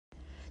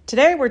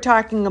Today we're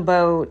talking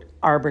about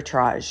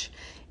arbitrage.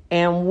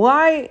 And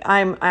why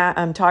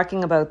I'm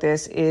talking about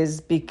this is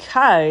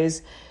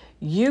because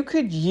you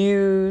could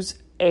use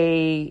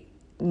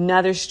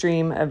another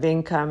stream of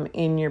income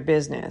in your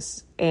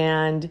business.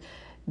 And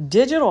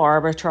digital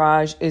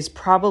arbitrage is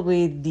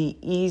probably the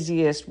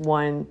easiest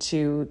one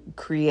to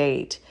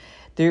create.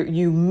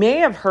 You may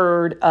have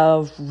heard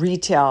of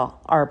retail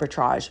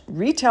arbitrage.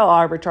 Retail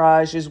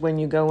arbitrage is when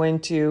you go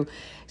into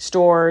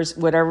stores,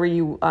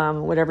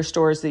 whatever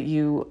stores that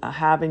you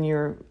have in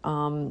your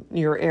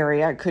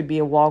area. It could be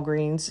a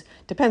Walgreens,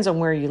 depends on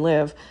where you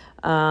live,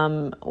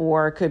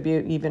 or it could be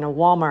even a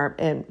Walmart.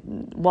 And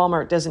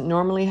Walmart doesn't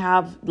normally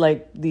have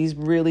like these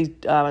really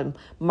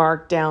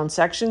marked down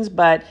sections,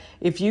 but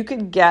if you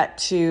could get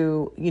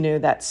to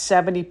that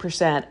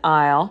 70%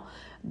 aisle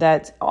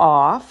that's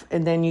off,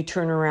 and then you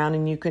turn around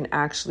and you can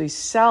actually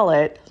sell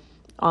it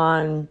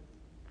on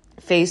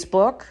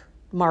Facebook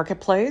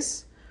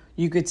Marketplace.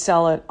 You could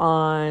sell it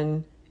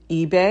on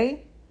eBay,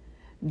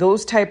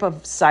 those type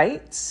of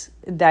sites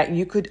that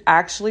you could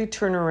actually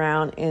turn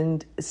around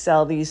and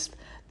sell these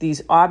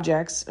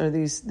objects or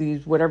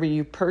these whatever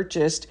you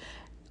purchased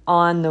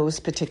on those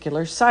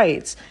particular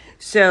sites.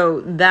 So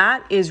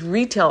that is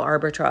retail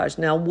arbitrage.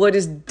 Now, what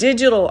is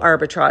digital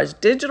arbitrage?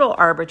 Digital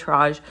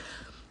arbitrage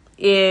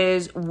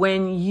is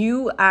when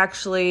you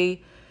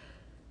actually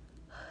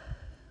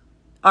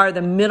are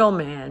the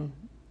middleman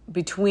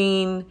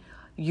between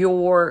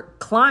your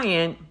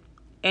client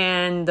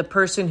and the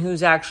person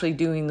who's actually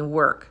doing the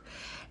work.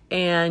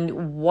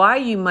 And why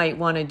you might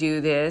want to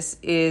do this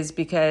is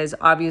because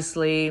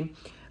obviously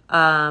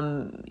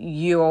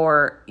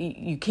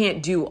you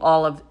can't do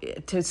all of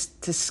to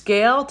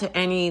scale to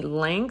any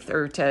length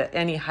or to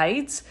any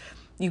heights.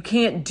 You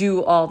can't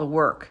do all the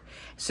work.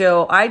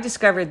 So I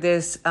discovered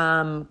this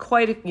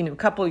quite a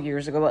couple of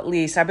years ago, at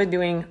least. I've been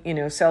doing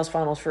sales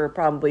funnels for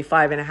probably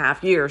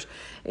 5.5 years,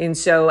 and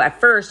so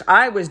at first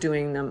I was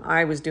doing them,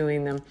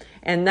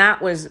 and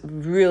that was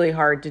really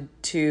hard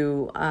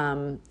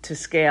to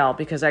scale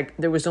because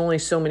there was only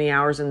so many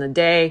hours in the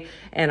day,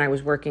 and I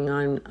was working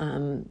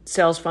on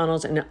sales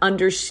funnels and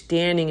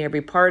understanding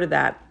every part of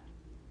that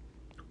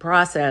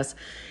process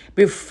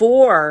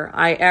before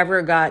I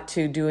ever got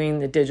to doing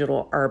the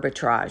digital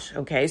arbitrage.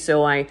 Okay,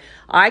 so I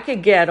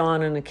could get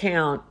on an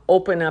account,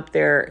 open up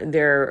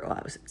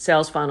their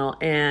sales funnel,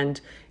 and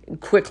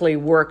quickly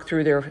work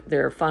through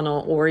their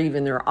funnel or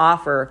even their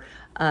offer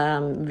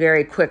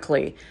very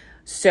quickly.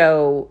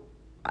 So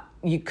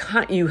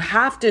you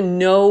have to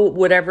know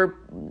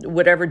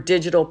whatever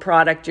digital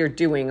product you're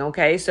doing.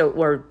 Okay,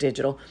 or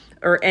digital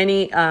or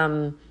any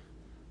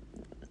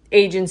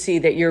agency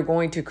that you're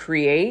going to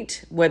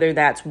create, whether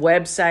that's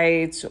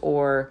websites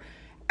or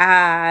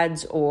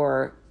ads,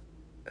 or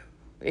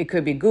it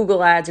could be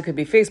Google ads, it could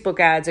be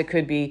Facebook ads, it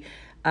could be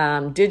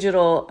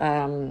digital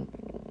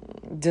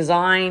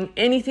design,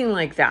 anything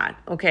like that.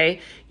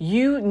 Okay,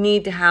 you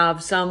need to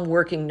have some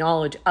working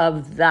knowledge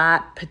of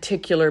that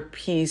particular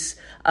piece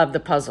of the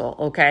puzzle.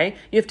 Okay,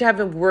 you have to have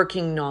a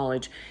working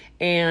knowledge,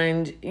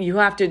 and you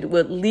have to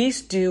at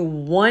least do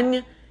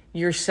one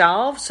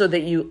yourself so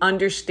that you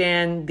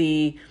understand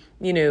the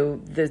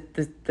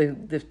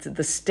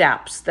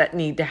steps that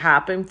need to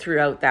happen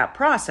throughout that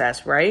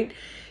process, right?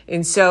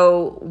 And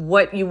so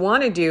what you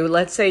want to do,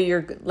 let's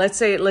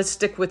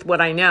stick with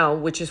what I know,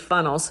 which is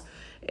funnels.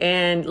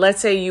 And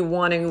let's say you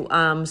want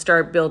to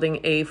start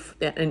building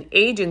an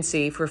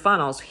agency for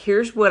funnels.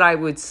 Here's what I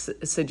would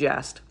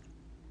suggest.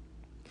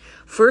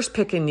 First,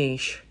 pick a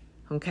niche,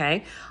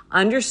 okay?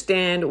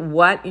 Understand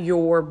what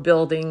you're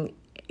building.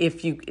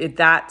 If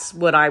that's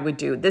what I would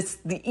do. That's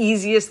the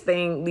easiest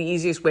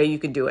way you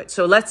could do it.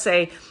 So let's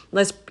say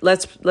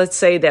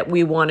that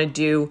we want to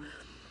do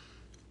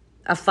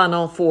a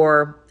funnel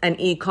for an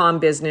e-com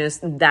business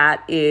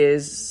that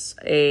is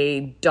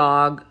a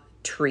dog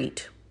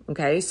treat.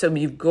 Okay, so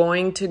you're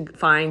going to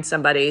find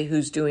somebody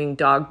who's doing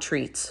dog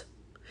treats.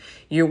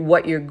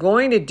 What you're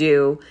going to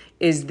do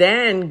is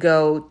then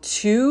go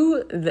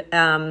to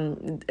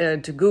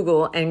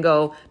Google and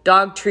go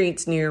dog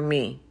treats near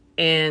me.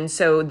 And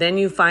so then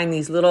you find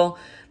these little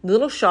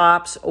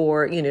shops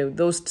or,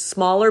 those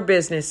smaller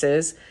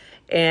businesses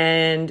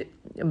and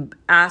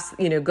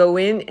go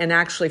in and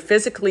actually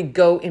physically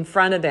go in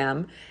front of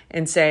them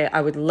and say,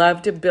 I would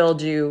love to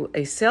build you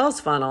a sales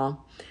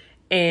funnel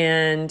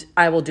and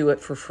I will do it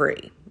for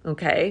free.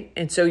 Okay.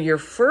 And so your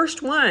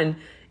first one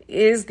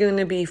is going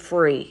to be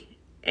free,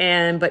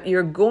 but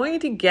you're going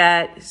to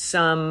get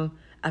some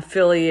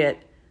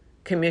affiliate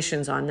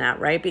commissions on that,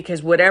 right?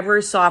 Because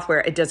whatever software,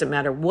 it doesn't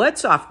matter what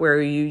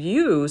software you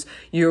use,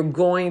 you're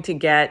going to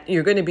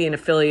be an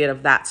affiliate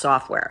of that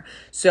software.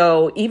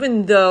 So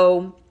even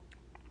though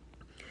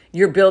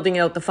you're building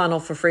out the funnel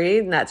for free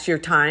and that's your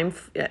time,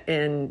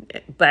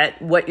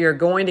 but what you're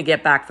going to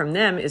get back from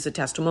them is a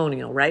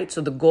testimonial, right? So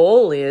the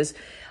goal is,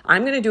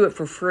 I'm going to do it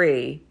for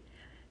free.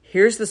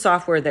 Here's the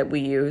software that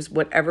we use,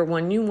 whatever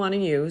one you want to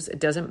use, it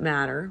doesn't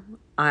matter.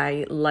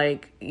 I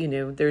like,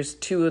 there's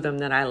 2 of them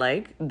that I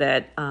like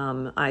that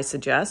I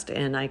suggest,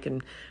 and I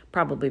can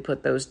probably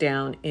put those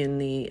down in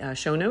the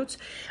show notes.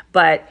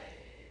 But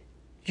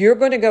you're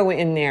going to go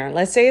in there.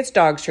 Let's say it's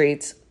dog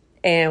treats.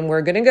 And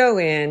we're going to go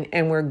in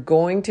and we're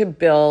going to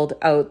build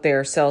out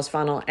their sales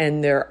funnel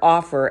and their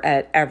offer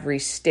at every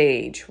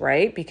stage,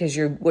 right? Because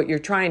what you're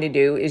trying to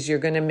do is you're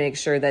going to make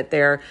sure that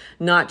they're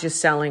not just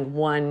selling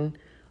one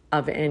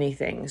of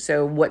anything.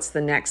 So what's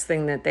the next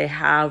thing that they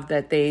have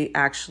that they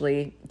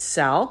actually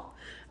sell?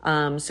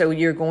 So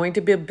you're going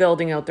to be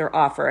building out their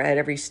offer at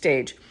every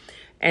stage.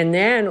 And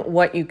then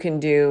what you can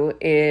do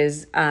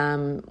is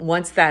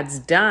once that's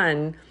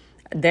done,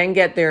 then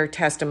get their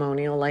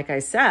testimonial, like I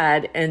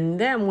said. And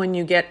then when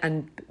you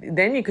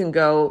then you can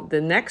go,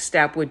 the next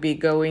step would be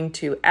going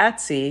to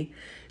Etsy,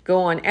 go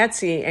on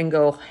Etsy and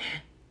go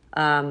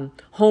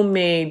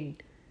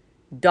homemade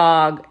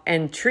dog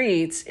and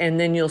treats. And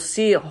then you'll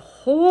see a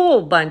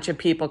whole bunch of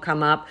people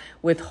come up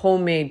with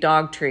homemade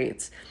dog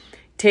treats.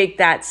 Take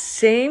that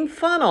same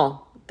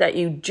funnel that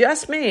you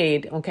just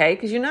made, okay?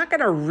 Because you're not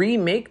going to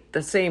remake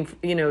the same,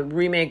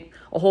 remake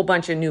a whole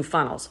bunch of new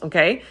funnels,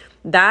 okay?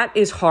 That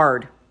is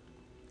hard.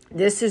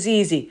 This is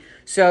easy.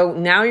 So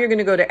now you're going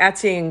to go to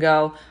Etsy and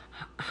go,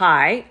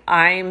 hi,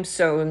 I'm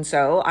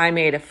so-and-so. I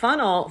made a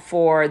funnel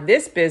for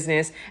this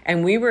business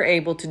and we were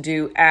able to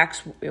do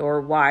X or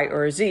Y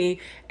or Z.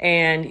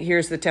 And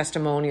here's the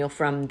testimonial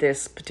from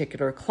this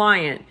particular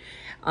client.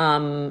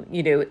 And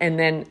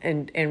then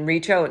and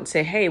reach out and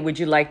say, hey, would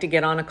you like to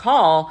get on a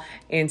call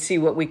and see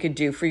what we could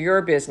do for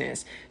your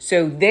business?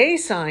 So they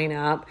sign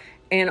up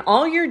and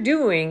all you're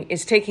doing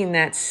is taking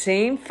that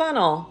same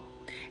funnel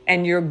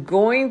and you're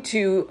going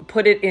to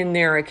put it in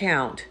their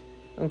account,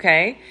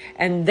 okay?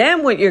 And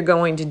then what you're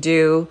going to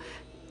do,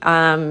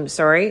 there's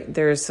some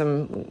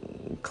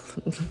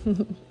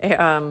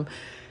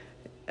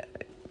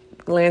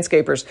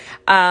landscapers.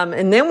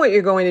 And then what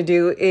you're going to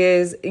do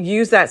is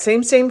use that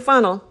same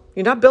funnel.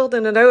 You're not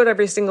building it out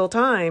every single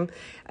time.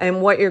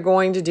 And what you're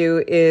going to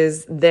do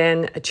is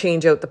then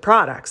change out the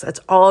products. That's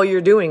all you're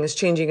doing is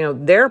changing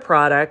out their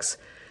products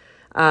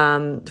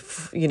to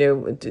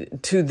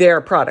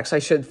their products,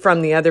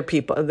 from the other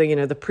people,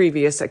 the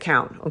previous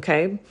account.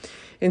 Okay.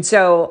 And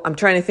so I'm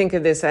trying to think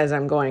of this as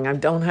I'm going. I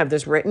don't have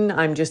this written.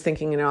 I'm just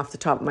thinking it off the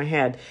top of my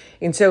head.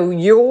 And so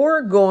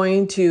you're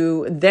going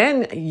to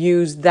then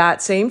use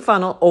that same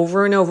funnel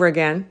over and over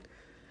again.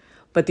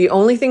 But the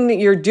only thing that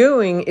you're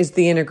doing is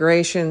the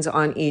integrations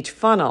on each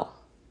funnel.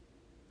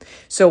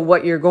 So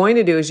what you're going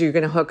to do is you're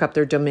going to hook up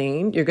their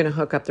domain. You're going to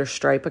hook up their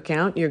Stripe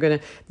account.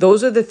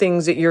 Those are the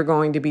things that you're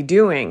going to be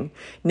doing.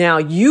 Now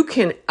you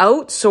can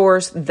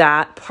outsource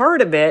that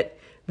part of it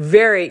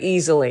very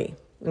easily.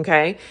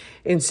 Okay.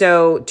 And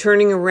so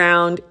turning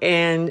around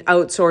and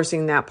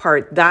outsourcing that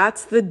part,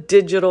 that's the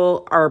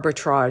digital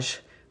arbitrage.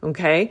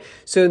 Okay.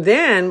 So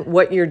then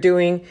what you're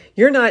doing,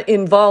 you're not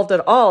involved at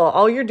all.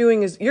 All you're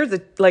doing is you're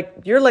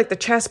like the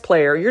chess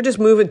player. You're just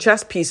moving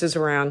chess pieces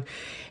around.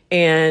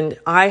 And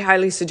I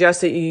highly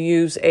suggest that you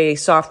use a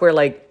software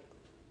like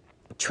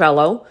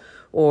Trello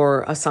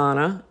or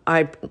Asana.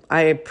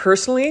 I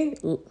personally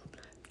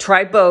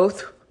try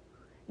both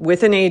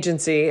with an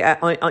agency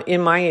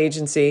in my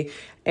agency,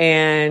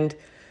 and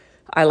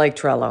I like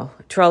Trello.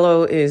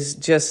 Trello is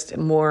just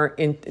more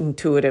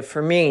intuitive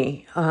for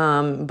me.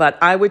 But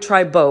I would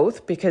try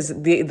both because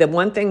the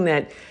one thing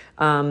that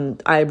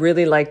I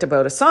really liked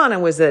about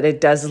Asana was that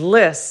it does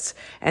lists,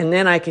 and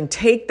then I can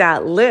take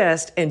that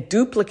list and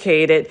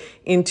duplicate it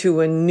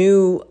into a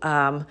new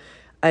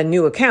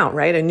account,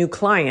 right? A new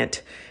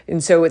client.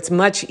 And so it's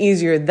much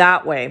easier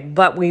that way.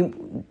 But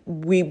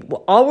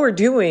all we're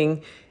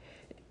doing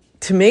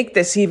to make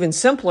this even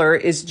simpler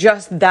is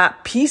just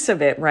that piece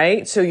of it,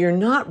 right? So you're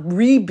not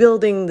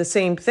rebuilding the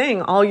same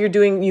thing. All you're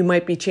doing, you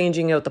might be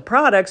changing out the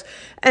products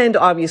and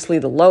obviously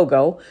the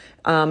logo,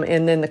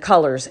 and then the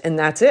colors, and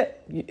that's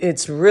it.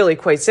 It's really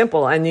quite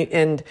simple.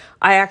 And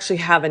I actually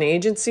have an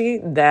agency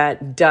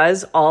that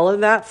does all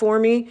of that for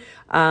me.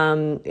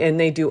 And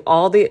they do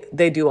all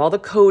the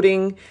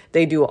coding,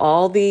 they do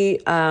all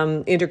the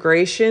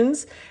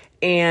integrations,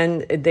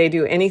 and they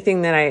do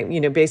anything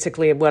that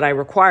basically what I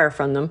require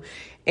from them.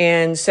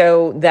 And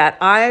so that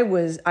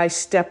I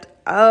stepped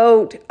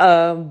out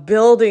of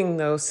building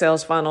those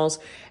sales funnels,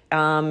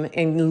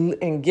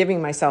 and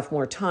giving myself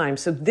more time.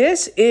 So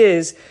this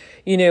is,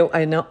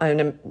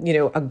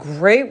 a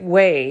great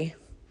way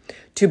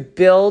to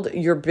build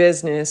your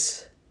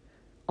business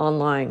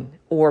online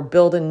or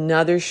build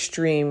another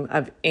stream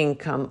of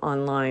income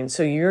online.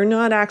 So you're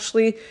not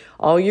actually,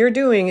 all you're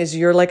doing is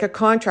you're like a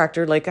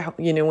contractor,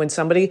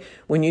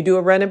 when you do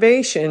a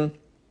renovation,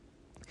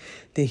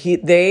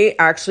 they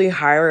actually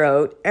hire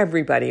out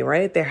everybody,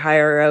 right? They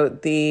hire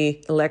out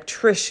the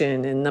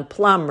electrician and the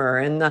plumber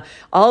and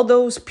all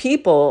those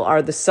people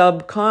are the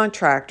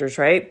subcontractors,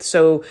 right?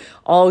 So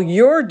all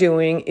you're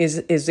doing is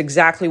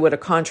exactly what a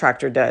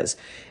contractor does.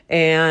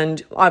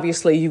 And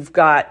obviously you've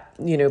got,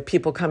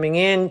 people coming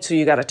in, so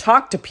you got to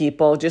talk to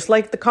people just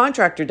like the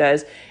contractor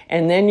does.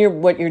 And then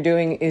what you're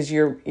doing is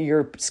you're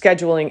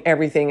scheduling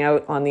everything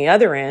out on the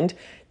other end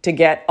to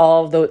get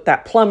all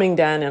that plumbing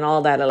done and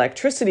all that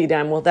electricity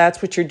done. Well,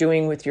 that's what you're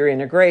doing with your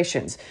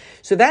integrations.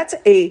 So that's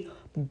a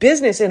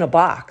business in a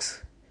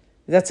box.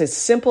 That's as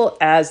simple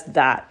as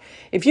that.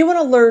 If you want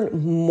to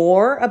learn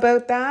more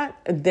about that,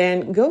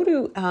 then go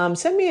to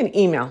send me an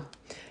email,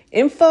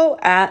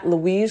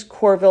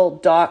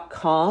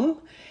 info@louisecorville.com,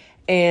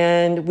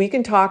 and we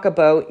can talk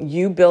about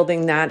you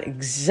building that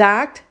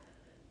exact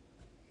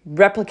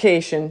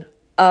replication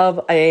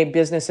of a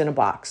business in a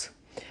box.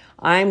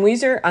 I'm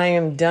Weezer. I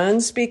am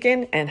done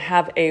speaking, and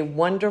have a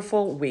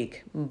wonderful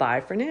week.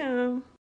 Bye for now.